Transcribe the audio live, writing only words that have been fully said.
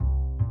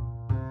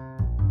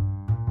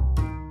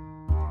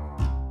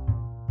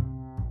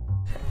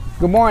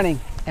Good morning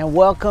and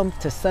welcome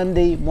to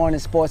Sunday Morning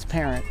Sports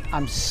Parent.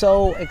 I'm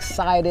so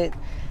excited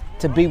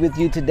to be with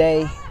you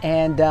today,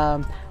 and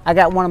I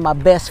got one of my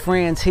best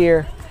friends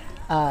here,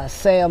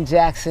 Sam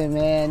Jackson,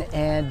 man,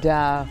 and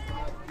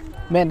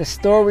man, the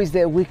stories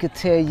that we could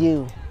tell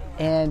you,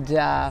 and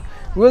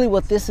really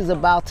what this is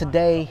about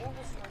today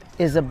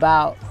is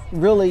about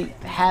really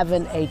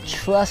having a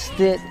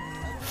trusted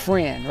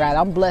friend, right?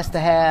 I'm blessed to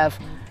have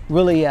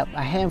really a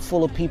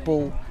handful of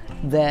people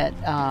that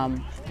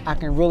I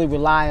can really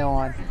rely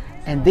on.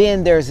 And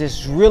then there's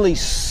this really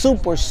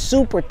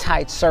super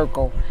tight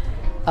circle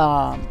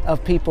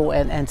of people,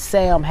 and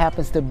Sam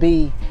happens to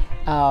be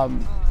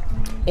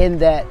in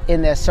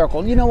that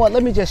circle. You know what?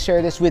 Let me just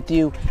share this with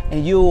you,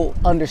 and you'll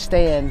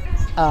understand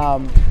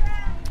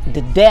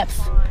the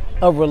depth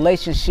of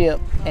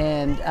relationship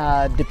and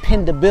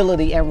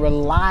dependability and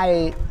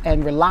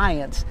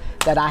reliance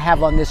that I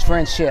have on this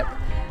friendship.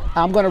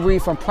 I'm going to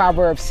read from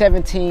Proverbs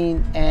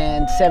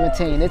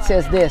 17:17. It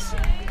says this: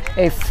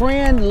 "A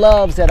friend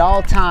loves at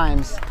all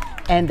times,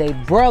 and a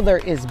brother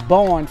is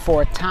born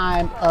for a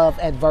time of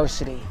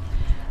adversity."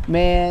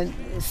 Man,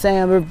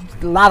 Sam,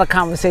 a lot of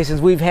conversations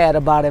we've had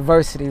about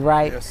adversity,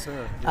 right? Yes, sir.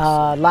 Yes,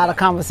 a lot of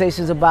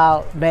conversations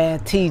about, man,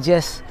 T,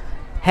 just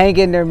hang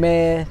in there,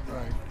 man.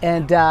 Right.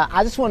 And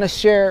I just want to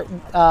share,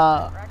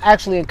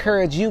 actually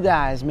encourage you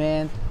guys,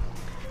 man.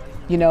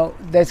 You know,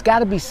 there's got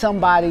to be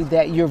somebody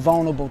that you're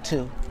vulnerable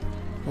to,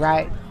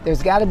 right?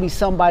 There's got to be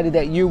somebody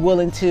that you're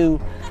willing to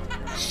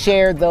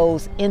share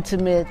those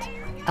intimate,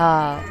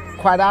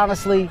 quite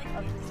honestly,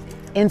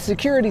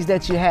 insecurities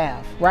that you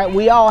have, right?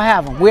 We all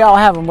have them. We all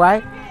have them,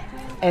 right?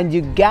 And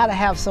you got to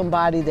have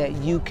somebody that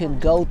you can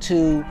go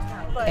to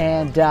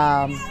and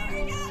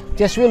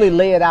just really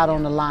lay it out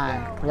on the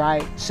line,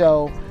 right?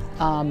 So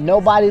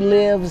nobody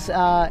lives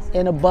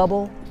in a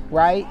bubble,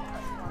 right?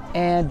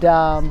 And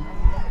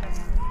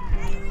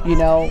you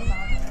know,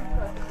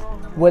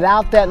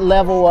 without that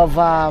level of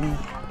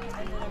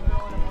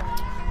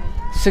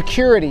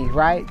security,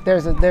 right?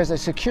 There's a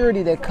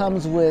security that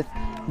comes with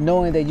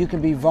knowing that you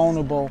can be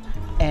vulnerable,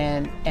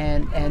 and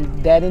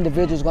that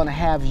individual is going to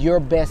have your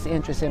best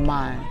interest in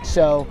mind.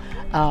 So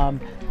I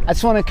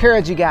just want to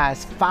encourage you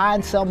guys,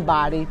 find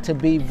somebody to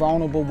be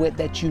vulnerable with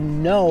that you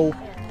know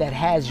that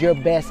has your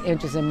best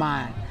interest in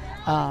mind.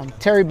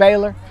 Terry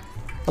Baylor,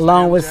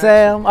 along with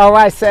Sam. All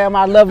right, Sam,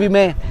 I love you,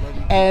 man.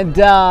 And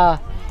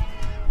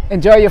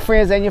enjoy your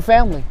friends and your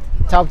family.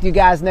 Talk to you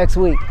guys next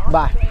week.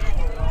 Bye.